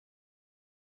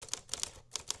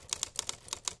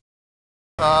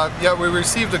Yeah, we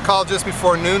received a call just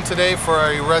before noon today for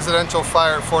a residential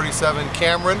fire at 47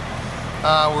 Cameron.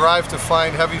 We arrived to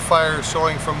find heavy fire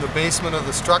showing from the basement of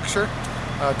the structure.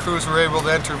 Crews were able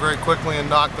to enter very quickly and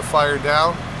knock the fire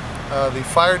down. The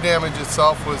fire damage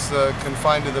itself was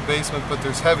confined to the basement, but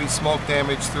there's heavy smoke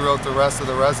damage throughout the rest of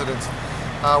the residence.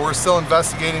 We're still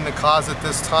investigating the cause at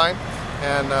this time,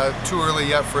 and too early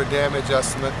yet for a damage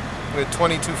estimate. We had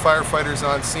 22 firefighters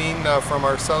on scene from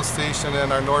our south station,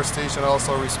 and our north station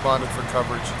also responded for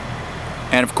coverage.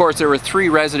 And of course there were 3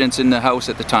 residents in the house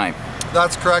at the time.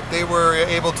 That's correct. They were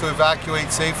able to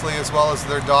evacuate safely as well as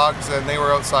their dogs, and they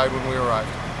were outside when we arrived.